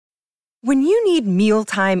When you need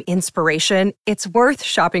mealtime inspiration, it's worth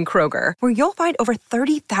shopping Kroger, where you'll find over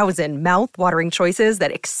 30,000 mouth-watering choices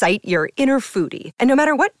that excite your inner foodie. And no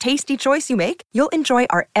matter what tasty choice you make, you'll enjoy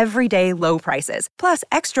our everyday low prices, plus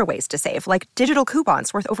extra ways to save, like digital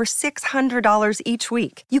coupons worth over $600 each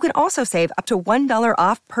week. You can also save up to $1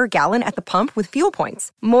 off per gallon at the pump with fuel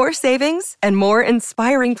points. More savings and more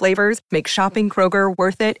inspiring flavors make shopping Kroger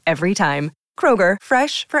worth it every time. Kroger,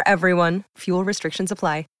 fresh for everyone. Fuel restrictions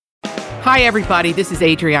apply. Hi, everybody. This is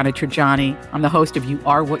Adriana Trajani. I'm the host of You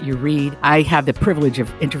Are What You Read. I have the privilege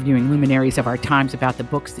of interviewing luminaries of our times about the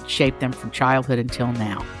books that shaped them from childhood until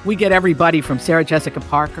now. We get everybody from Sarah Jessica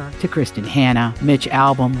Parker to Kristen Hanna, Mitch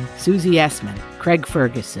Albom, Susie Essman, Craig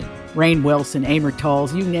Ferguson, Rainn Wilson, Amor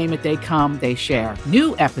Tolls, you name it, they come, they share.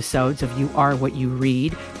 New episodes of You Are What You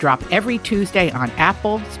Read drop every Tuesday on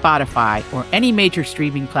Apple, Spotify, or any major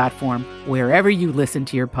streaming platform wherever you listen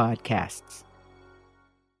to your podcasts.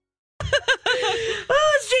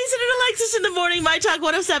 It's Jason and Alexis in the morning, My Talk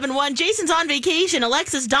 107.1. Jason's on vacation.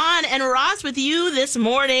 Alexis, Dawn, and Ross with you this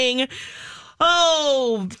morning.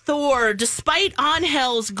 Oh, Thor, despite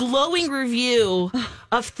Angel's glowing review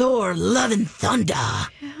of Thor, Love and Thunder.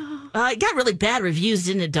 It got really bad reviews,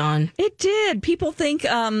 didn't it, Dawn? It did. People think,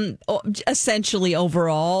 essentially,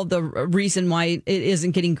 overall, the reason why it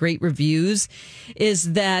isn't getting great reviews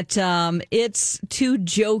is that it's too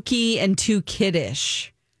jokey and too kiddish.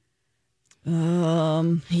 Yeah,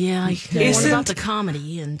 what about the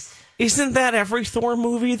comedy? And isn't that every Thor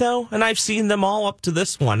movie, though? And I've seen them all up to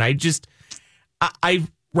this one. I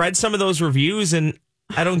read some of those reviews and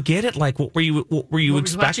I don't get it. Like, what were you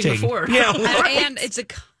expecting? Before? Yeah, right. And it's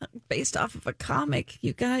based off of a comic,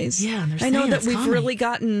 you guys. Yeah, I know that we've really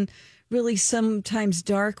gotten really sometimes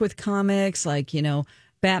dark with comics, like,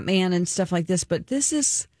 Batman and stuff like this. But this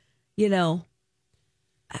is,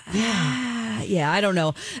 yeah, I don't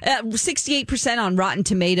know. 68% on Rotten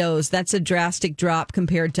Tomatoes. That's a drastic drop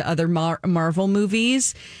compared to other Marvel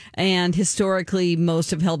movies. And historically,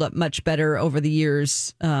 most have held up much better over the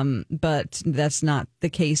years. But that's not the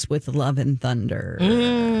case with Love and Thunder.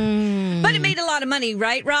 But it made a lot of money,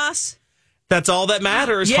 right, Ross? That's all that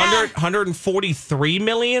matters. Yeah. 143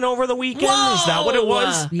 million over the weekend. Whoa. Is that what it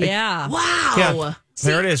was? Yeah. Wow. Yeah.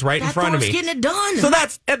 There it is, right in front of me. Getting it done. So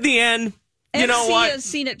that's at the end. You know MC what? has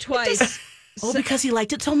seen it twice. Because he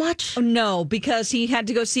liked it so much? No, because he had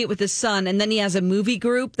to go see it with his son, and then he has a movie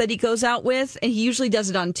group that he goes out with, and he usually does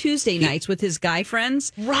it on Tuesday nights with his guy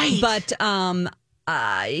friends. Right. But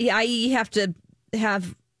I have to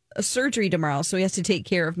have a surgery tomorrow, so he has to take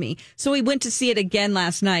care of me. So we went to see it again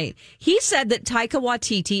last night. He said that Taika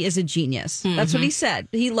Waititi is a genius. That's what he said.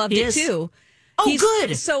 He loved it too. Oh,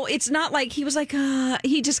 good. So it's not like he was like,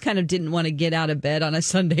 he just kind of didn't want to get out of bed on a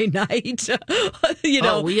Sunday night, we to go to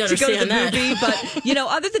the understand movie. But,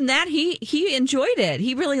 other than that, he enjoyed it.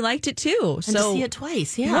 He really liked it too. And to see it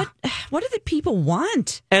twice, yeah. What do the people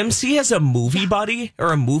want? MC has a movie buddy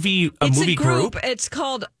or a movie group. It's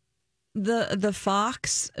called the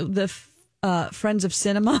Fox, Friends of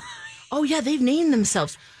Cinema. Oh, yeah, they've named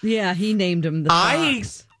themselves. Yeah, he named them the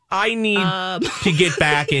Fox. I need to get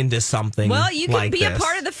back into something. Well, you can like be this. a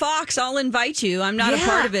part of the Fox. I'll invite you. I'm not a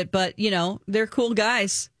part of it, but they're cool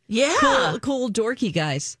guys. Yeah, cool dorky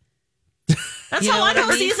guys. That's how I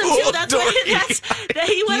know season 2. That's what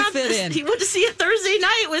he went You fit in. He went to see it Thursday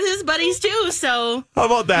night with his buddies too. So how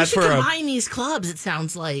about that you for should combine these clubs? It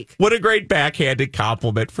sounds like what a great backhanded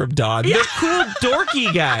compliment from Dawn. They're cool,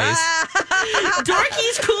 dorky guys.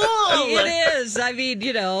 Dorky's cool. It is. I mean,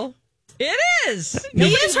 it is.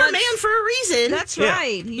 He is her man for a reason. That's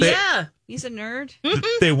right. He's a nerd.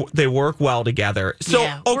 They work well together. So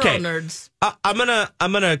we're okay, all nerds. I'm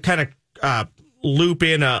gonna kind of loop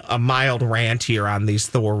in a mild rant here on these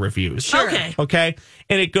Thor reviews. Sure. Okay.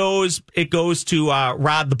 And it goes to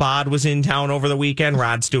Rod the Bod was in town over the weekend.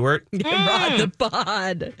 Rod Stewart. Rod the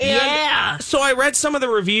Bod. Yeah. So I read some of the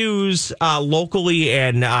reviews locally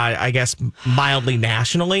and I guess mildly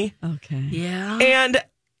nationally. Okay. Yeah. And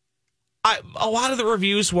a lot of the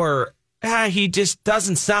reviews were, he just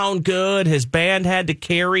doesn't sound good. His band had to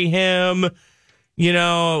carry him.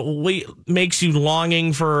 Makes you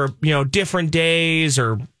longing for, different days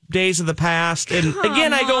or days of the past. And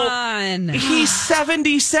again, I go, he's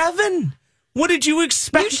 77. What did you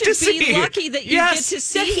expect to see? You should be lucky that you get to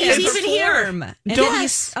see him even here. And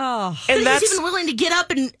yes. And he's even willing to get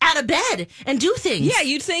up and out of bed and do things. Yeah,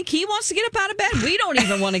 you'd think he wants to get up out of bed. We don't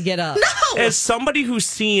even want to get up. No. As somebody who's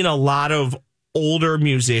seen a lot of older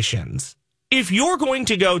musicians, if you're going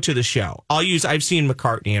to go to the show, I've seen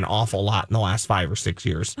McCartney an awful lot in the last 5 or 6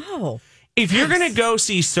 years. Oh. If you're going to go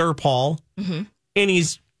see Sir Paul and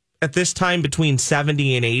he's at this time between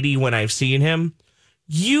 70 and 80 when I've seen him,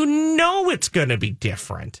 you know it's going to be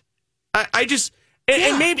different. I just...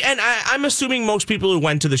 And maybe, and I'm assuming most people who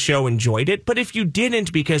went to the show enjoyed it, but if you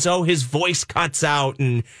didn't because, his voice cuts out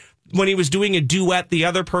and when he was doing a duet, the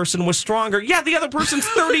other person was stronger. Yeah, the other person's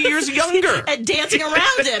 30 years younger. And dancing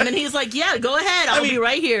around him. And he's like, yeah, go ahead. I'll be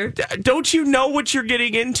right here. Don't you know what you're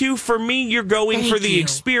getting into? For me, you're going for the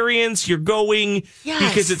experience. You're going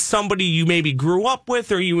because it's somebody you maybe grew up with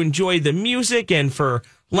or you enjoy the music. And for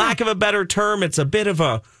lack of a better term, it's a bit of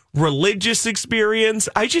a religious experience.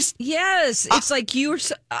 Yes, it's like you're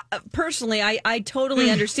personally, I totally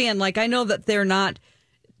understand. Like, I know that they're not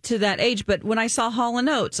to that age, but when I saw Hall &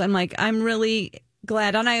 Oates, I'm like, I'm really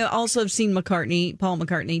glad. And I also have seen Paul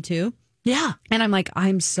McCartney too. Yeah. And I'm like,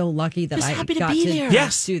 I'm so lucky that I happy to got be to there.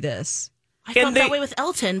 do this. I felt that way with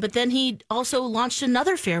Elton, but then he also launched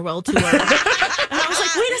another farewell tour. And I was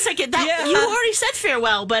like, wait a second, you already said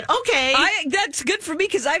farewell, but okay. That's good for me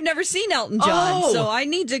because I've never seen Elton John, so I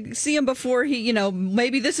need to see him before he,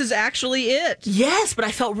 maybe this is actually it. Yes, but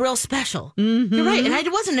I felt real special. Mm-hmm. You're right, and I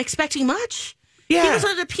wasn't expecting much. Yeah. He was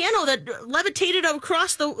on the piano that levitated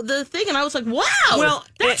across the thing, and I was like, wow,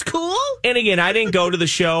 that's cool. And again, I didn't go to the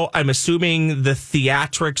show. I'm assuming the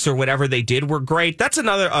theatrics or whatever they did were great. That's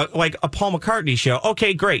another, like a Paul McCartney show.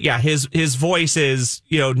 Okay, great. Yeah, his voice is,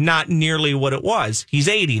 not nearly what it was. He's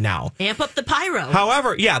 80 now. Amp up the pyro.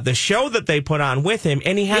 However, the show that they put on with him,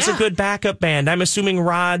 and he has a good backup band. I'm assuming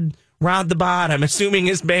Rod the Bod. I'm assuming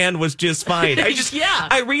his band was just fine.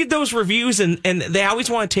 I read those reviews and they always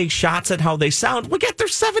want to take shots at how they sound. Look at they're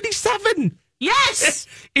 77. Yes.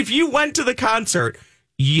 If you went to the concert,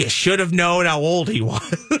 you should have known how old he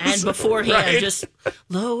was. And beforehand, just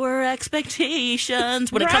lower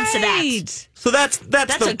expectations when it comes to that. So that's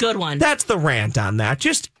a good one. That's the rant on that.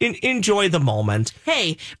 Just enjoy the moment.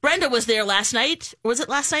 Hey, Brenda was there last night. Was it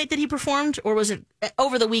last night that he performed, or was it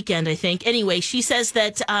over the weekend? I think. Anyway, she says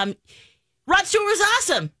that Rod Stewart was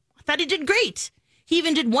awesome. I thought he did great. He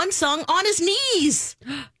even did one song on his knees.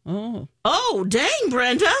 Oh, dang,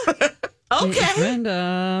 Brenda. Okay.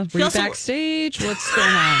 Brenda, were you backstage? What's going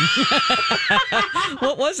on?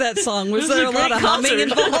 What was that song? Was there a lot of humming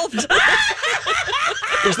involved?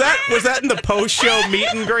 Was that in the post-show meet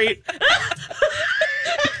and greet? I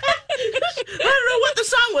don't know what the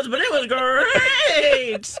song was, but it was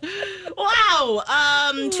great.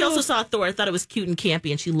 Wow. She also saw Thor. Thought it was cute and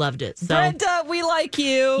campy, and she loved it. So. Brenda, we like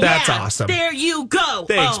you. That's awesome. There you go.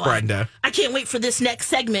 Thanks, Brenda. I can't wait for this next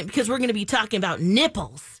segment because we're going to be talking about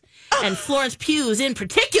nipples. And Florence Pugh's in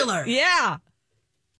particular. Yeah.